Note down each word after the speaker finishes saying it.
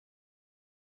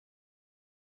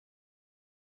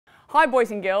Hi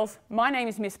boys and girls, my name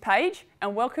is Miss Page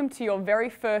and welcome to your very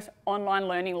first online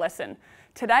learning lesson.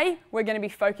 Today we're going to be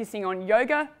focusing on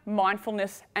yoga,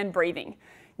 mindfulness and breathing.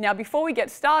 Now before we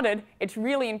get started, it's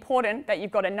really important that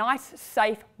you've got a nice,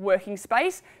 safe working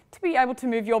space to be able to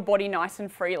move your body nice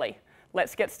and freely.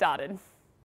 Let's get started.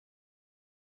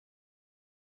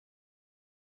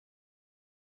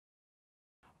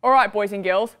 Alright boys and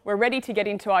girls, we're ready to get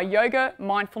into our yoga,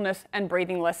 mindfulness and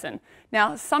breathing lesson.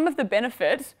 Now some of the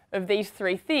benefits of these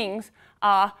three things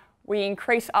are we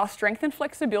increase our strength and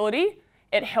flexibility,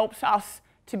 it helps us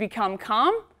to become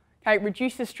calm, okay,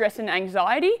 reduces stress and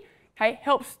anxiety, okay,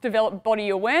 helps develop body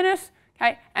awareness,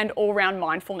 okay, and all-round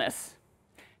mindfulness.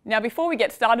 Now before we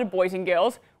get started boys and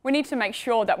girls, we need to make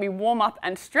sure that we warm up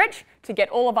and stretch to get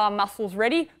all of our muscles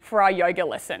ready for our yoga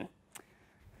lesson.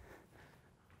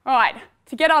 Alright.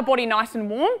 To get our body nice and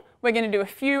warm, we're going to do a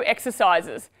few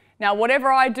exercises. Now,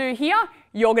 whatever I do here,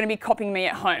 you're going to be copying me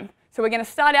at home. So we're going to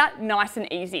start out nice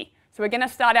and easy. So we're going to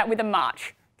start out with a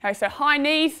march. Okay, so high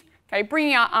knees, okay,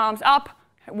 bringing our arms up,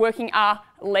 working our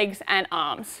legs and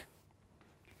arms.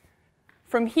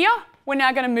 From here, we're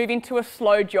now going to move into a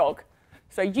slow jog.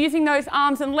 So using those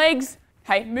arms and legs,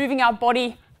 okay, moving our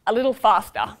body a little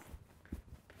faster.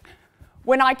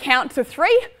 When I count to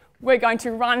 3, we're going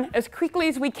to run as quickly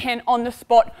as we can on the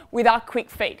spot with our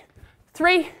quick feet.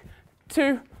 3,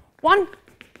 2, 1,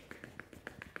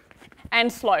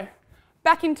 and slow.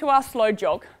 Back into our slow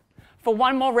jog for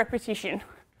one more repetition.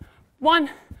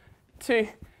 1, 2,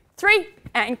 3,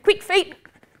 and quick feet,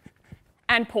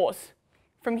 and pause.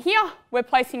 From here, we're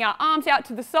placing our arms out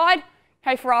to the side,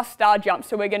 okay, for our star jump.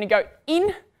 So we're going to go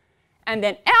in and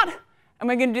then out, and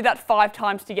we're going to do that 5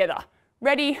 times together.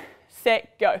 Ready,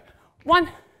 set, go. 1,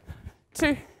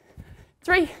 2,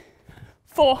 3,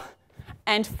 4,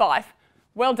 and 5.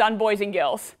 Well done, boys and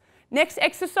girls. Next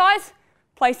exercise,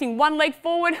 placing one leg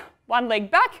forward, one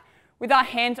leg back with our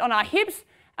hands on our hips,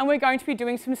 and we're going to be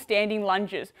doing some standing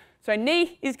lunges. So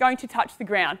knee is going to touch the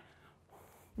ground.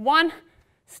 1,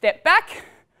 step back,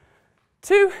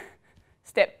 2,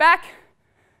 step back,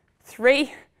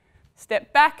 3,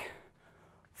 step back,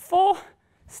 4,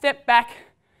 step back,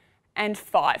 and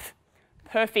 5.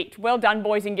 Perfect. Well done,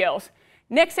 boys and girls.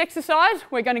 Next exercise,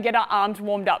 we're going to get our arms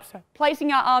warmed up. So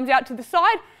placing our arms out to the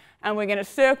side, and we're going to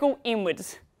circle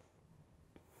inwards.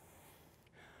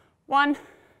 1,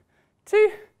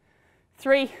 2,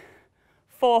 3,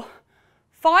 4,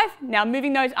 5. Now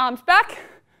moving those arms back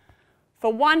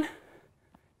for 1,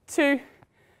 2,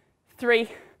 3,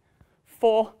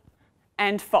 4,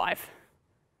 and 5.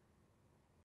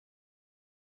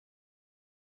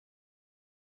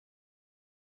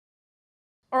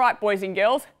 Alright boys and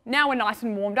girls, now we're nice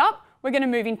and warmed up, we're going to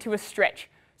move into a stretch.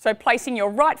 So placing your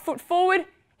right foot forward,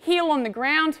 heel on the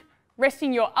ground,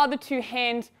 resting your other 2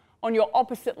 hands on your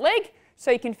opposite leg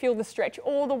so you can feel the stretch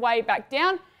all the way back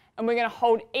down, and we're going to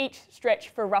hold each stretch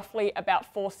for roughly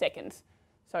about 4 seconds.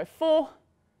 So 4,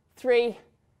 3,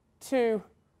 2,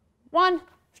 1,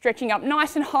 stretching up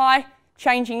nice and high,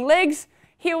 changing legs,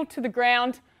 heel to the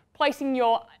ground, placing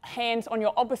your hands on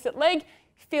your opposite leg,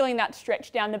 feeling that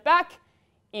stretch down the back.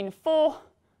 In 4,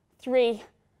 3,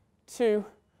 2,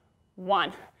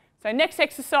 1. So next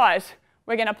exercise,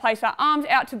 we're going to place our arms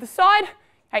out to the side.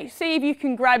 Okay, see if you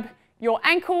can grab your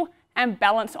ankle and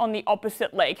balance on the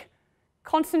opposite leg.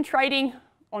 Concentrating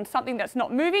on something that's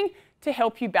not moving to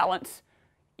help you balance.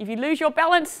 If you lose your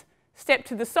balance, step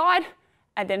to the side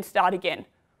and then start again.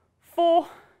 4,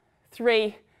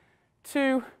 3,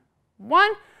 2,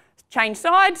 1. Change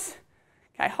sides.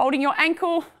 Okay, holding your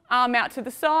ankle, arm out to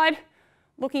the side.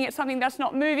 Looking at something that's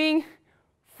not moving.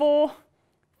 4,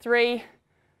 3,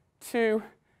 2,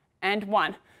 and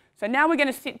 1. So now we're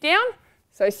going to sit down.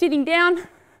 So sitting down,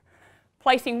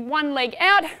 placing one leg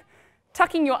out,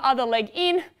 tucking your other leg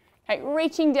in, okay,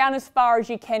 reaching down as far as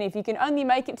you can. If you can only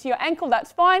make it to your ankle,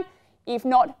 that's fine. If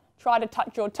not, try to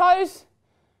touch your toes.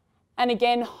 And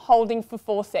again, holding for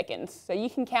 4 seconds. So you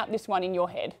can count this one in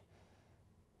your head.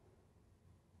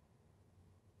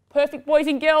 Perfect, boys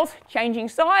and girls. Changing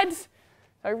sides.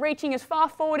 So reaching as far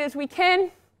forward as we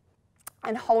can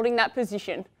and holding that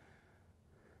position.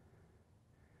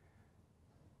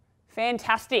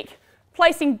 Fantastic.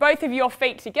 Placing both of your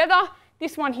feet together.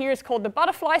 This one here is called the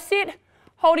butterfly sit.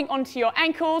 Holding onto your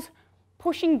ankles,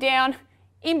 pushing down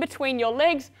in between your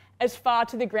legs as far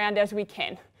to the ground as we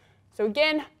can. So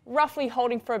again, roughly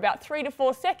holding for about 3 to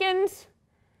 4 seconds.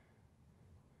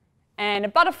 And a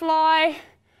butterfly,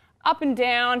 up and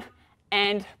down,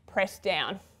 and press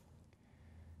down.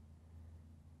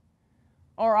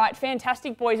 All right,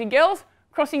 fantastic, boys and girls.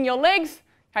 Crossing your legs.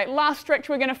 Okay, last stretch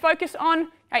we're going to focus on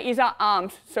is our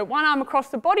arms. So one arm across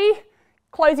the body,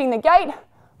 Closing the gate,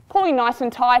 pulling nice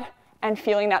and tight, and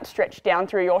feeling that stretch down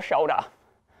through your shoulder.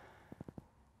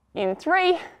 In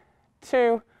 3,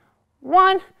 2,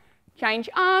 1, change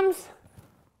arms,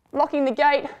 locking the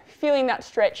gate, feeling that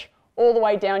stretch all the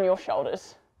way down your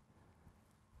shoulders.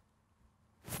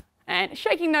 And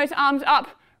shaking those arms up,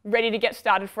 ready to get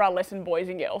started for our lesson, boys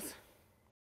and girls.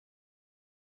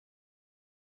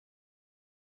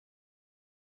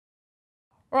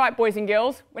 All right, boys and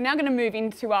girls, we're now going to move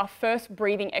into our first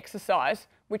breathing exercise,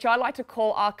 which I like to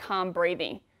call our calm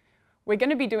breathing. We're going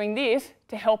to be doing this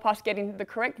to help us get into the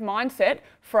correct mindset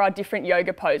for our different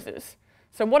yoga poses.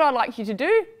 So what I'd like you to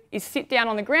do is sit down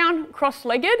on the ground,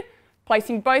 cross-legged,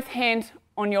 placing both hands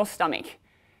on your stomach.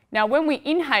 Now, when we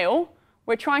inhale,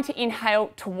 we're trying to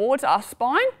inhale towards our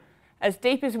spine as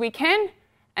deep as we can,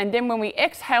 and then when we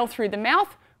exhale through the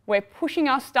mouth, we're pushing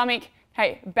our stomach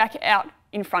back out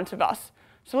in front of us.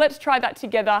 So let's try that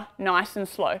together nice and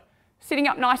slow. Sitting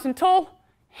up nice and tall,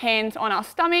 hands on our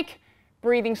stomach,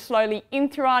 breathing slowly in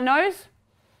through our nose,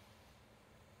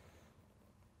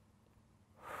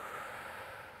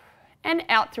 and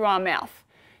out through our mouth.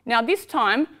 Now this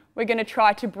time, we're going to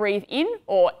try to breathe in,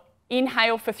 or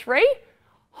inhale for 3,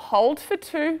 hold for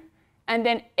 2, and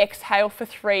then exhale for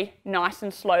 3, nice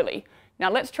and slowly.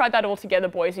 Now let's try that all together,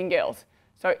 boys and girls.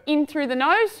 So in through the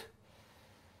nose,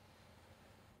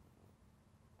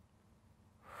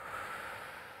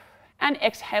 and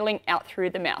exhaling out through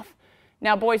the mouth.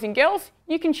 Now, boys and girls,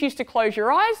 you can choose to close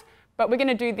your eyes, but we're going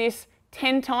to do this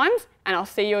 10 times, and I'll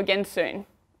see you again soon.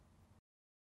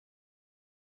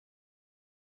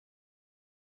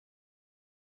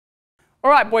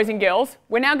 All right, boys and girls,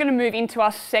 we're now going to move into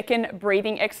our second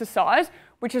breathing exercise,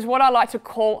 which is what I like to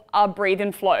call our breathe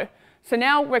and flow. So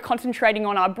now we're concentrating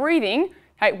on our breathing,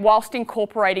 whilst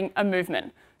incorporating a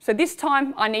movement. So this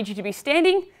time, I need you to be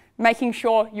standing, making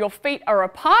sure your feet are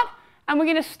apart, and we're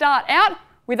going to start out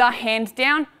with our hands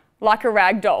down like a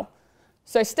rag doll.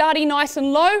 So starting nice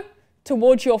and low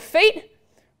towards your feet.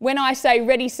 When I say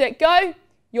ready, set, go,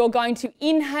 you're going to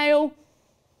inhale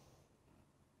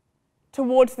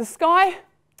towards the sky,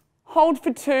 hold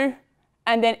for 2,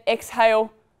 and then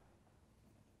exhale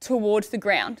towards the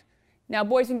ground. Now,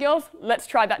 boys and girls, let's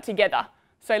try that together.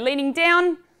 So leaning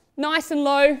down, nice and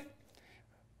low,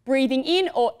 breathing in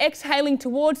or exhaling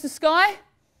towards the sky.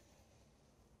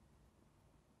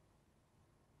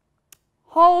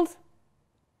 Hold,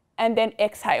 and then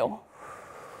exhale.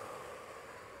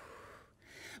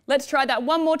 Let's try that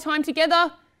one more time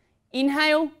together.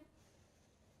 Inhale,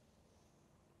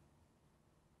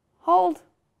 hold,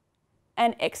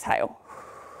 and exhale.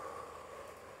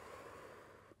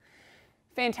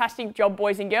 Fantastic job,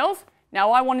 boys and girls.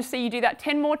 Now I want to see you do that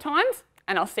 10 more times,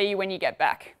 and I'll see you when you get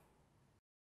back.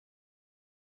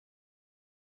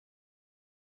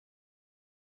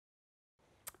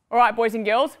 All right, boys and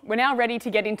girls, we're now ready to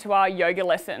get into our yoga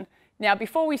lesson. Now,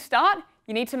 before we start,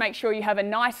 you need to make sure you have a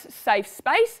nice, safe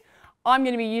space. I'm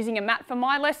going to be using a mat for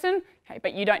my lesson,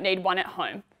 but you don't need one at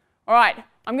home. All right,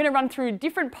 I'm going to run through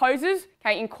different poses,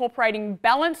 incorporating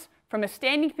balance from a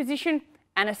standing position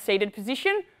and a seated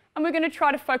position, and we're going to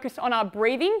try to focus on our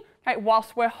breathing,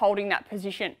 whilst we're holding that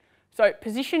position. So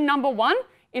position number 1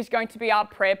 is going to be our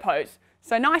prayer pose.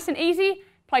 So nice and easy,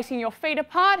 placing your feet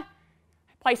apart,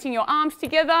 placing your arms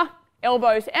together,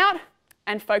 elbows out,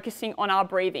 and focusing on our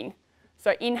breathing.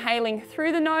 So inhaling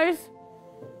through the nose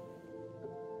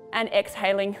and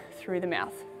exhaling through the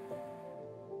mouth.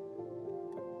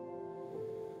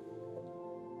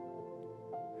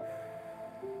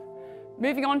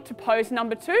 Moving on to pose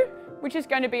number 2, which is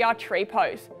going to be our tree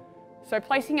pose. So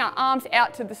placing our arms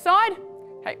out to the side,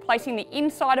 placing the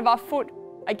inside of our foot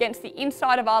against the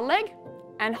inside of our leg,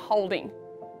 and holding.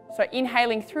 So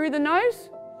inhaling through the nose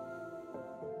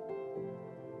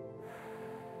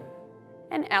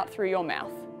and out through your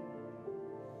mouth.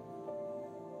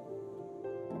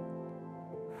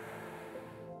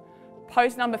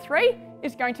 Pose number 3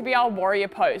 is going to be our warrior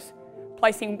pose.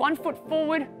 Placing one foot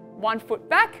forward, one foot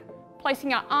back,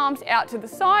 placing our arms out to the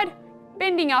side,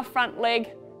 bending our front leg,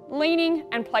 leaning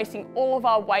and placing all of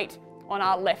our weight on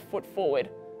our left foot forward.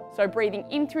 So breathing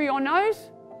in through your nose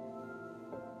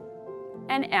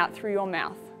and out through your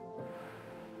mouth.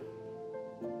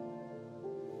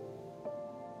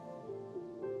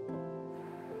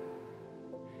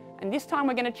 And this time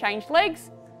we're going to change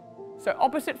legs. So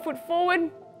opposite foot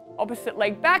forward, opposite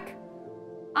leg back,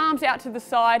 arms out to the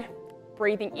side,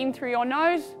 breathing in through your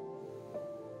nose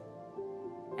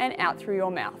and out through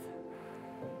your mouth.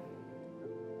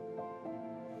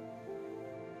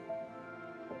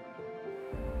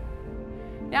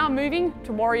 Now moving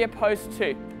to warrior pose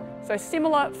 2. So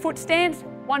similar foot stance,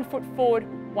 one foot forward,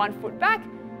 1 foot back.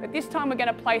 But this time we're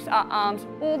going to place our arms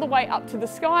all the way up to the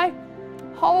sky.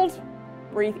 Hold,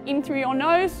 breathe in through your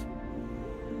nose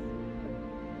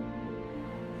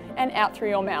and out through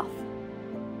your mouth.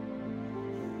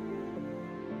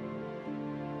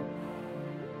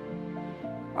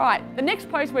 All right, the next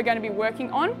pose we're going to be working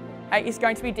on is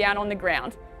going to be down on the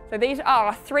ground. So these are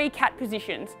our 3 cat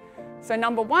positions. So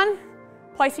number 1,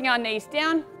 placing our knees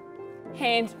down,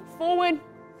 hands forward,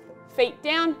 feet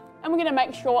down, and we're going to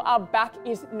make sure our back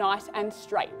is nice and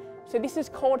straight. So this is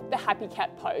called the happy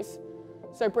cat pose.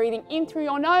 So breathing in through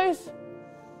your nose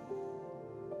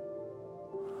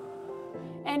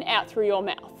and out through your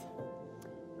mouth.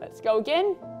 Let's go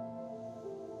again.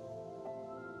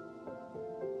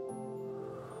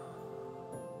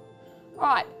 All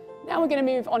right, now we're going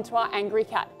to move on to our angry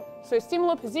cat. So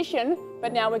similar position,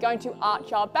 but now we're going to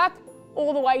arch our back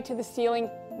all the way to the ceiling,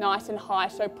 nice and high.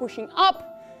 So pushing up,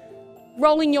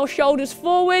 rolling your shoulders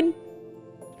forward,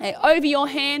 over your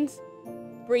hands,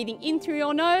 breathing in through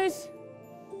your nose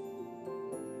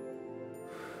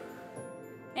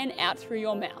and out through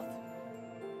your mouth.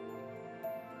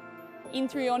 In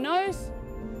through your nose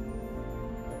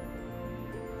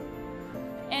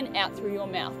and out through your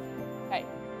mouth. Okay,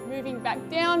 moving back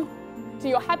down to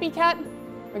your happy cat.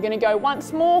 We're going to go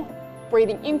once more,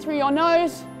 breathing in through your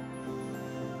nose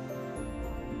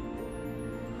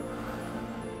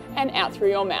and out through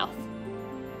your mouth.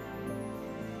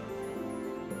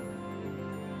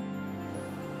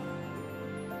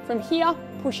 From here,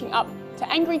 pushing up to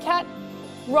angry cat,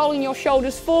 rolling your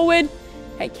shoulders forward,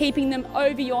 okay, keeping them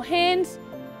over your hands,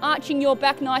 arching your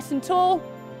back nice and tall,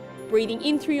 breathing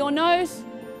in through your nose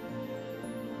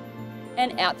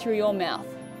and out through your mouth.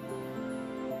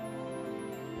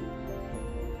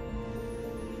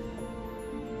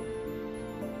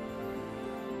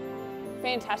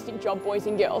 Fantastic job, boys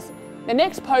and girls. The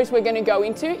next pose we're going to go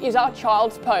into is our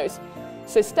child's pose.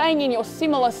 So staying in your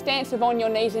similar stance of on your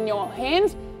knees and your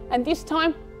hands, and this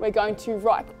time we're going to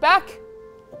rock back,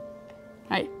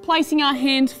 okay, placing our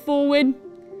hands forward,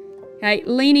 okay,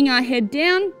 leaning our head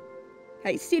down,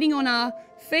 okay, sitting on our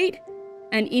feet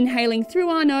and inhaling through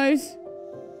our nose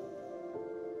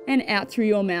and out through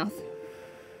your mouth.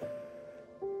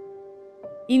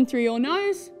 In through your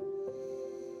nose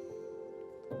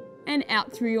and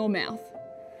out through your mouth.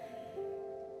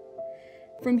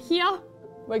 From here,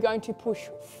 we're going to push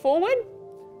forward.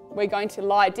 We're going to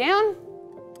lie down,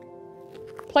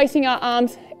 placing our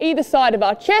arms either side of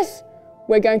our chest.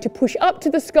 We're going to push up to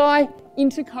the sky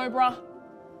into cobra,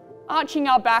 arching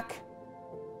our back,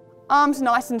 arms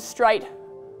nice and straight,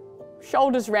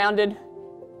 shoulders rounded,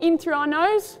 in through our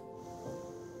nose,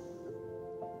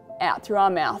 out through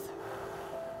our mouth.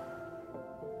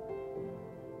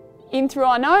 In through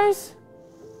our nose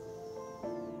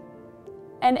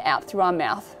and out through our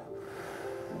mouth.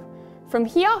 From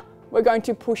here, we're going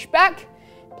to push back,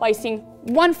 placing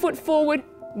 1 foot forward,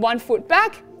 1 foot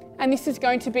back, and this is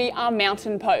going to be our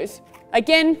mountain pose.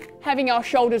 Again, having our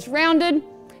shoulders rounded,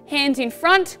 hands in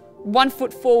front, 1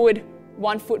 foot forward,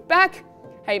 1 foot back,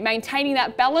 okay, maintaining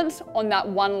that balance on that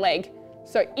one leg.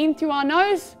 So in through our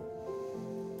nose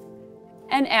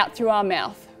and out through our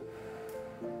mouth.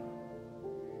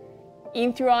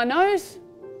 In through our nose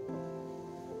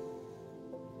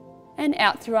and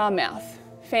out through our mouth.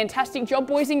 Fantastic job,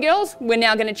 boys and girls. We're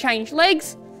now going to change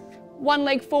legs. 1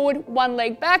 leg forward, 1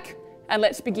 leg back, and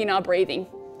let's begin our breathing.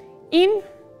 In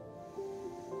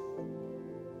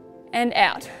and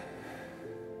out.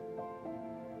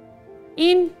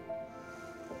 In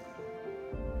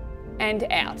and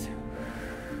out.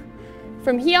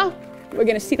 From here, we're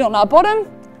going to sit on our bottom,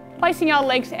 placing our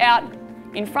legs out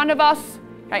in front of us,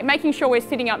 okay, making sure we're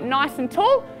sitting up nice and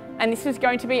tall, and this is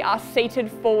going to be our seated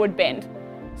forward bend.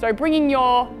 So bringing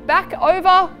your back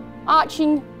over,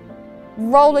 arching,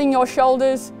 rolling your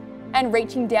shoulders, and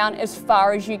reaching down as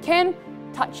far as you can,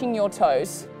 touching your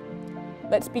toes.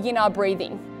 Let's begin our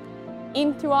breathing.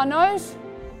 In through our nose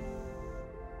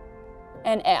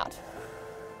and out.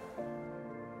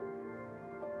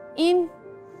 In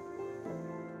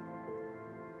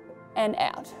and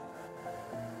out.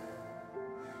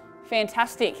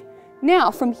 Fantastic.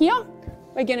 Now from here,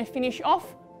 we're going to finish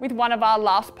off with one of our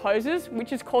last poses,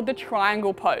 which is called the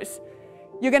triangle pose.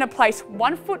 You're going to place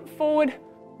 1 foot forward,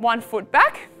 1 foot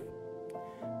back,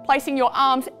 placing your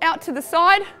arms out to the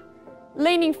side,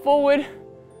 leaning forward,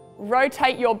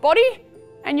 rotate your body,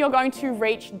 and you're going to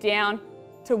reach down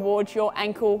towards your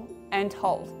ankle and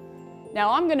hold.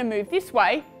 Now I'm going to move this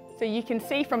way so you can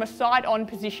see from a side-on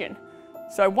position.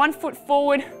 So 1 foot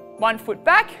forward, 1 foot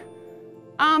back,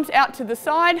 arms out to the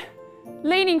side,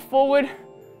 leaning forward,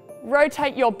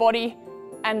 rotate your body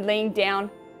and lean down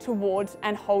towards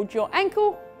and hold your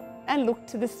ankle and look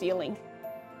to the ceiling.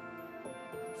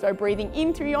 So breathing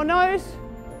in through your nose,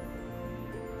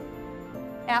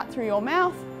 out through your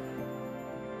mouth,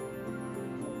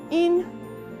 in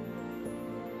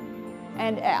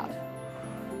and out.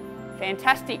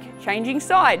 Fantastic. Changing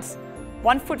sides.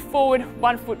 1 foot forward,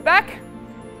 1 foot back.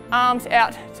 Arms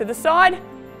out to the side,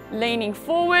 leaning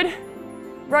forward.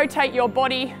 Rotate your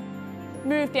body,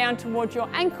 move down towards your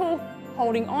ankle,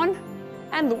 holding on,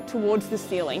 and look towards the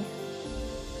ceiling.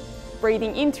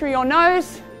 Breathing in through your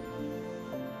nose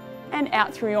and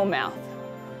out through your mouth.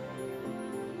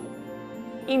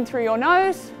 In through your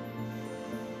nose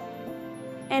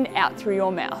and out through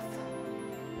your mouth.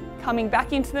 Coming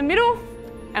back into the middle,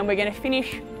 and we're going to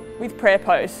finish with prayer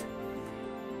pose.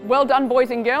 Well done,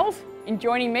 boys and girls, in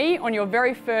joining me on your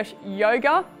very first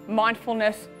yoga,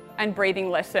 mindfulness and breathing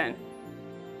lesson.